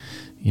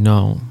You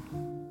know,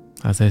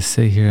 as I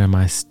sit here in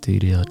my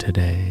studio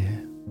today,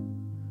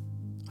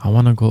 I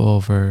want to go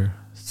over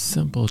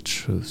simple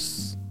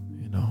truths.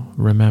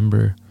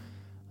 Remember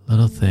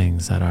little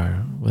things that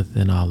are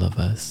within all of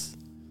us.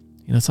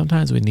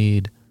 Sometimes we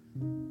need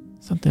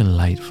something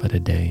light for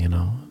the day,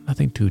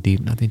 nothing too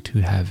deep, nothing too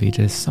heavy,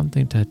 just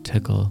something to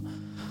tickle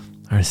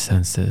our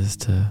senses,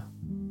 to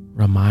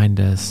remind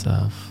us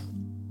of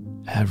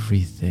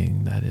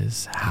everything that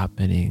is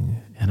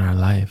happening in our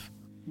life.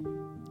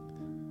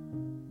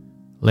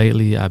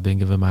 Lately, I've been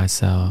giving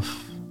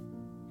myself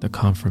the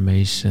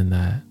confirmation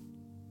that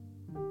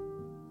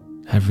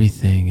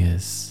everything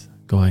is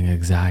going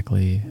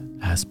exactly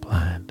as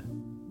planned.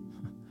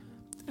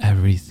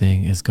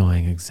 Everything is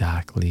going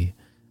exactly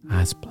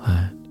as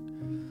planned.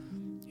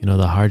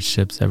 The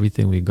hardships,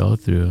 everything we go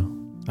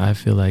through, I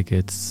feel like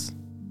it's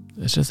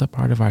just a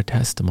part of our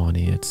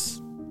testimony. It's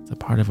a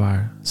part of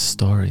our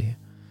story.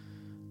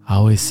 I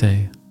always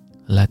say,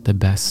 let the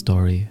best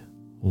story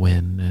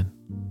win. And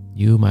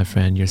you, my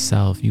friend,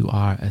 yourself, you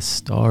are a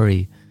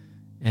story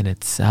in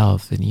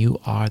itself, and you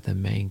are the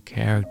main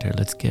character.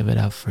 Let's give it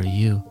up for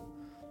you.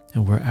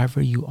 And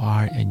wherever you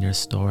are in your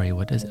story,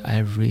 what does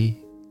every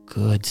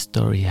good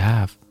story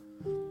have?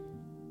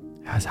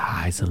 It has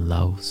highs and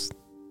lows,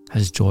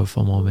 has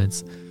joyful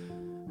moments.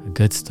 A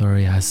good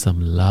story has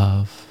some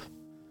love.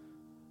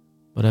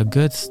 But a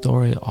good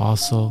story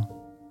also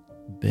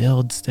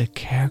builds the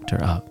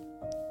character up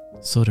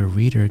so the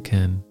reader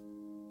can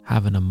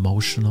have an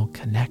emotional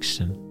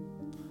connection.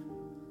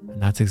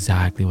 And that's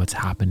exactly what's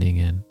happening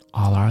in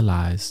all our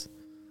lives.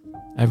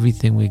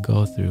 Everything we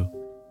go through,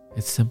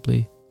 it's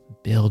simply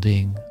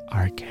building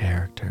our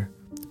character,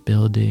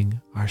 building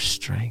our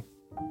strength.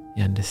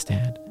 You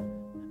understand?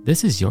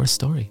 This is your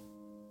story.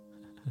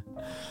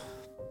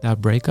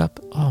 That breakup,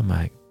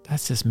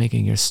 that's just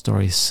making your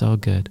story so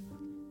good.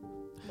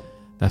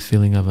 That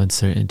feeling of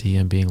uncertainty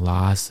and being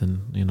lost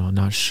and,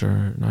 not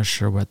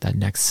sure what that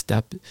next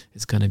step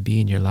is going to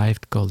be in your life.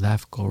 Go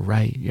left, go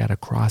right. You're at a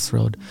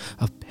crossroad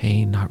of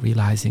pain, not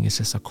realizing it's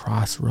just a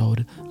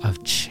crossroad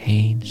of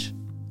change.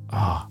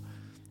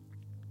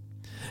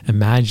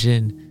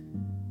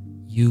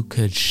 Imagine you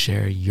could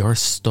share your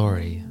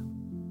story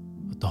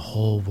with the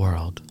whole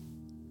world.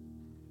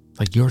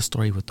 Like your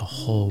story with the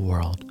whole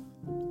world.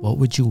 What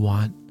would you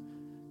want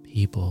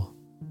people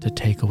to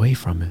take away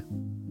from it?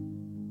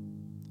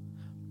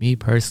 Me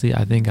personally,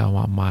 I think I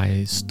want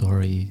my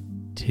story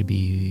to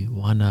be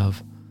one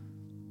of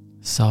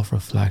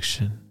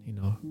self-reflection,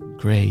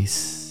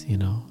 grace,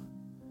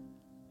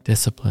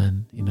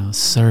 discipline,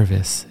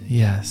 service.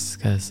 Yes,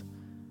 because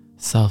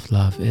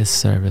self-love is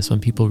service.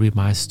 When people read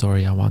my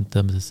story, I want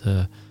them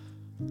to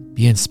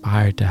be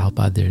inspired to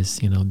help others,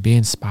 be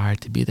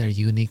inspired to be their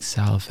unique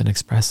self and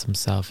express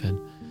themselves in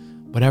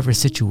whatever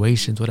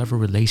situations, whatever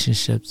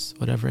relationships,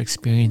 whatever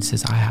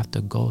experiences I have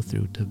to go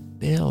through to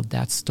build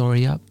that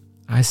story up.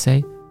 I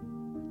say,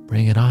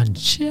 bring it on.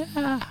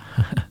 Yeah.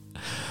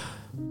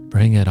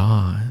 Bring it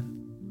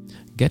on.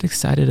 Get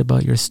excited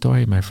about your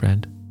story, my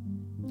friend.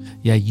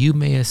 Yeah, you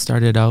may have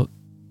started out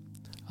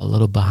a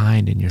little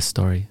behind in your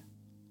story.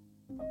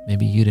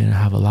 Maybe you didn't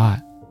have a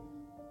lot.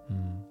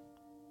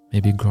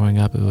 Maybe growing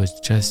up it was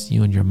just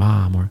you and your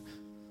mom, or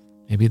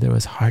maybe there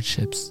was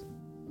hardships,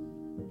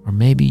 or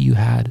maybe you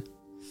had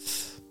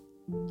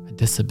a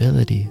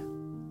disability.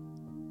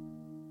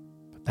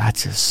 But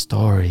that's your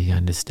story, you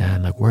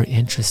understand? Like, we're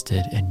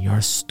interested in your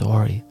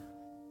story,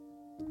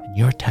 in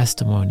your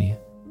testimony,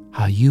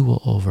 how you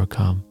will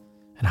overcome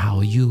and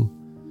how you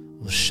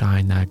will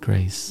shine that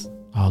grace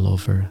all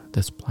over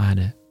this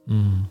planet.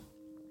 You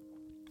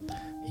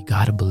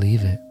gotta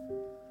believe it.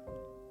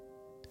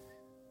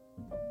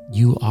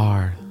 You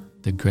are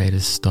the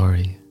greatest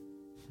story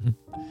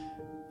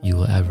you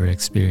will ever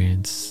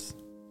experience.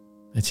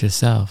 It's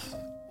yourself,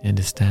 you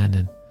understand?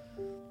 And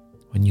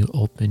when you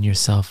open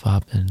yourself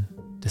up and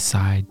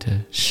decide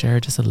to share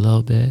just a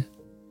little bit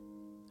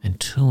and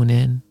tune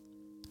in,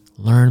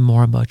 learn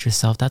more about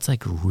yourself, that's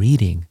like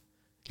reading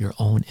your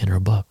own inner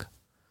book.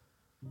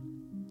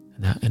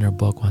 And that inner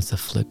book wants to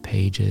flip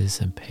pages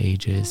and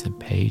pages and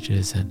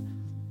pages. And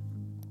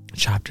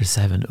chapter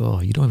 7,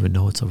 you don't even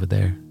know what's over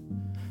there.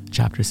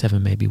 Chapter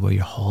 7 may be where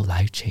your whole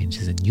life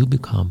changes and you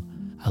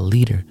become a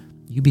leader.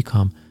 You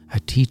become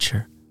a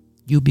teacher.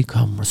 You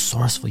become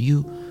resourceful.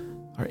 You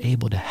are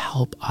able to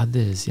help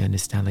others. You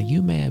understand? Like,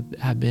 you may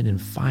have been in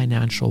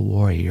financial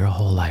warrior your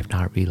whole life,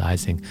 not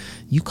realizing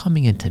you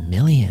coming into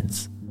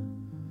millions.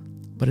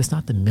 But it's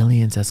not the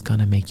millions that's going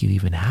to make you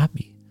even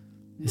happy.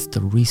 It's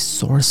the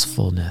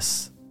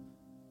resourcefulness.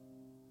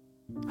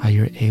 How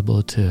you're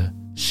able to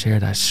share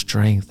that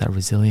strength, that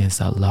resilience,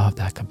 that love,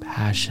 that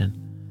compassion.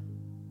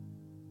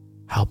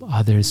 Help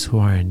others who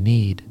are in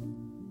need.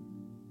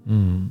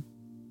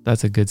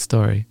 That's a good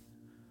story.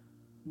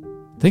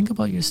 Think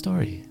about your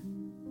story.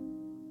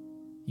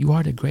 You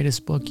are the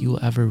greatest book you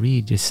will ever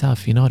read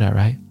yourself. You know that,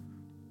 right?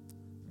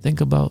 Think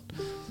about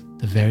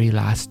the very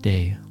last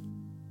day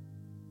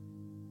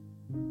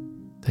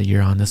that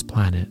you're on this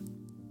planet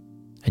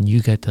and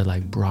you get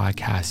to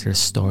broadcast your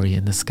story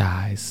in the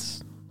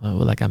skies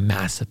with like a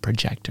massive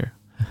projector.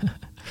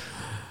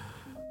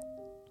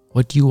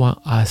 What do you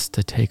want us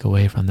to take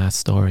away from that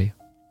story?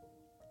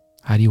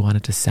 How do you want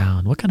it to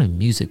sound? What kind of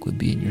music would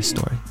be in your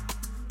story?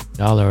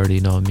 Y'all already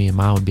know me, and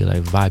mine would be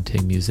like vibe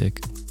take music.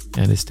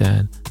 You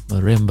understand?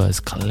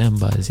 Marimbas,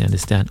 kalimbas, you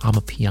understand? I'm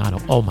a piano.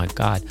 Oh my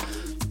God.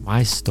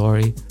 My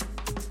story,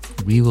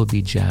 we will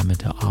be jamming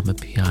to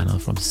Amapiano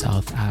from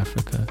South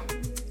Africa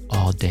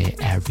all day,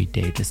 every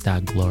day, just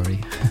that glory.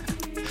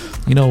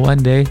 You know, one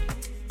day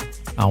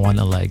I want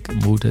to like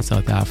move to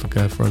South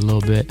Africa for a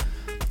little bit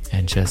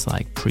and just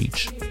like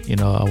preach. You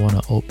know, I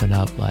want to open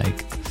up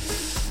like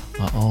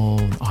my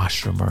own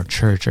ashram or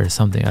church or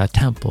something, a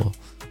temple.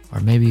 Or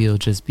maybe it'll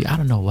just be, I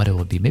don't know what it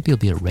will be. Maybe it'll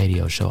be a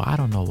radio show. I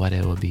don't know what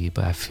it will be,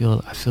 but I feel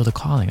the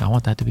calling. I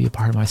want that to be a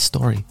part of my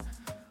story.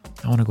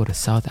 I want to go to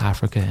South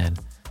Africa and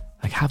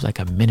like have like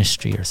a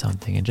ministry or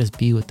something and just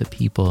be with the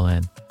people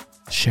and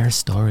share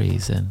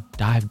stories and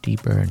dive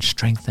deeper and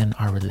strengthen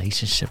our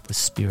relationship with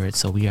spirit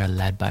so we are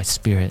led by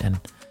spirit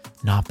and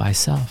not by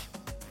self.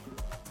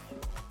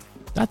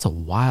 That's a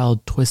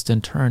wild twist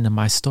and turn in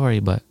my story,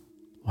 but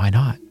why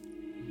not?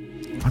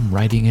 I'm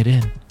writing it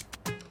in.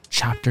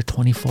 Chapter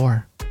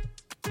 24.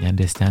 You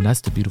understand?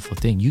 That's the beautiful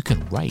thing. You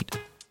can write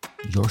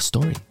your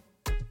story.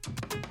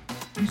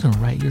 You can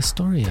write your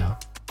story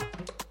out.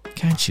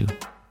 Can't you?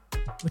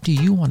 What do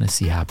you want to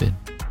see happen?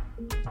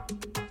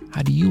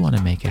 How do you want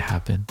to make it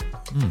happen?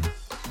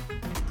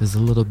 There's a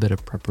little bit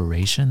of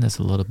preparation, there's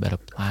a little bit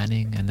of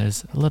planning, and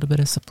there's a little bit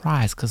of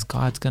surprise because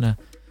God's gonna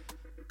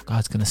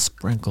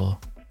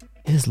sprinkle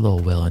his little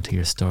will into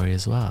your story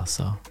as well.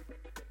 So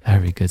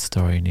every good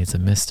story needs a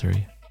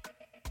mystery.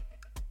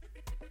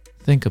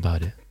 Think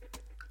about it.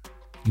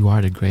 You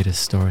are the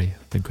greatest story,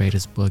 the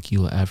greatest book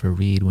you will ever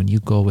read. When you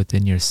go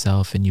within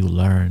yourself and you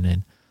learn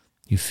and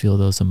you feel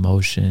those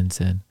emotions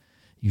and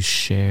you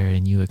share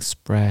and you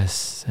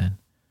express and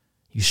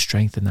you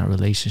strengthen that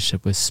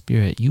relationship with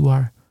spirit, you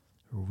are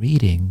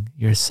reading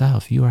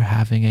yourself. You are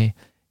having a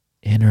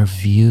inner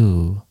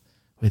view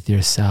with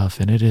yourself,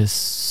 and it is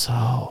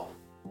so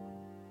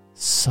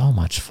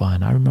much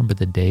fun. I remember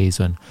the days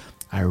when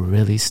I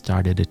really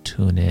started to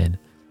tune in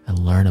and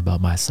learn about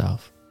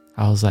myself.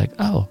 I was like,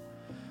 oh,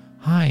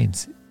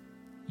 Heinz,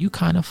 you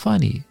kind of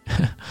funny.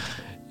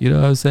 You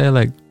know what I'm saying?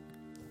 Like,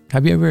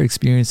 have you ever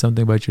experienced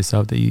something about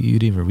yourself that you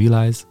didn't even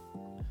realize?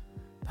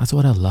 That's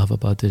what I love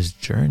about this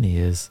journey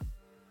is,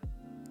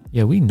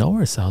 yeah, we know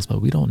ourselves,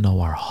 but we don't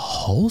know our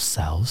whole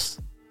selves.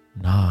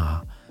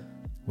 Nah,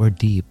 we're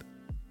deep.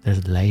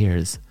 There's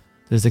layers.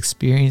 There's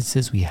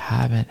experiences we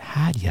haven't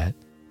had yet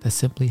that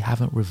simply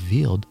haven't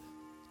revealed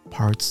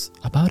parts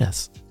about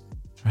us,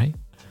 right?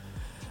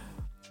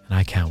 And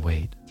I can't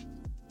wait.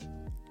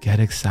 Get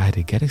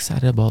excited. Get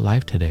excited about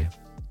life today.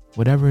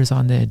 Whatever is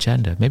on the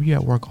agenda. Maybe you're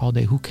at work all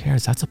day. Who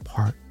cares? That's a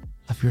part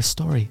of your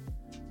story.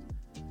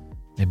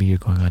 Maybe you're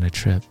going on a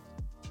trip.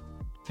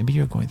 Maybe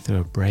you're going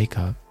through a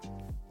breakup.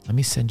 Let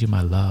me send you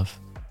my love,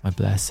 my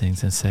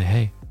blessings, and say,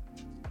 hey,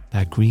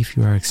 that grief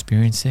you are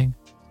experiencing,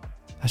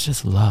 that's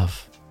just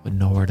love with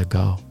nowhere to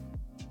go.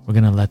 We're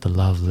going to let the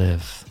love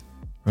live.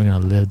 We're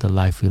going to live the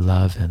life we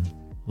love and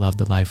love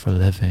the life we're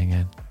living.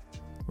 And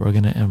we're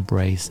going to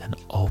embrace and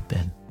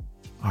open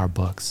our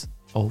books,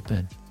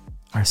 open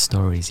our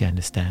stories, you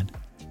understand?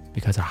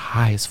 Because our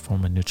highest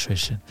form of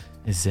nutrition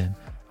is in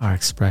our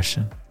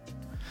expression.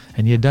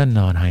 And you done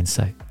know in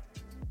hindsight,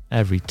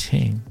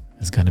 everything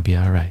is going to be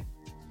all right.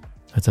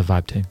 That's a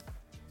vibe thing.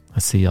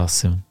 I'll see y'all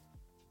soon.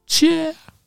 Cheers.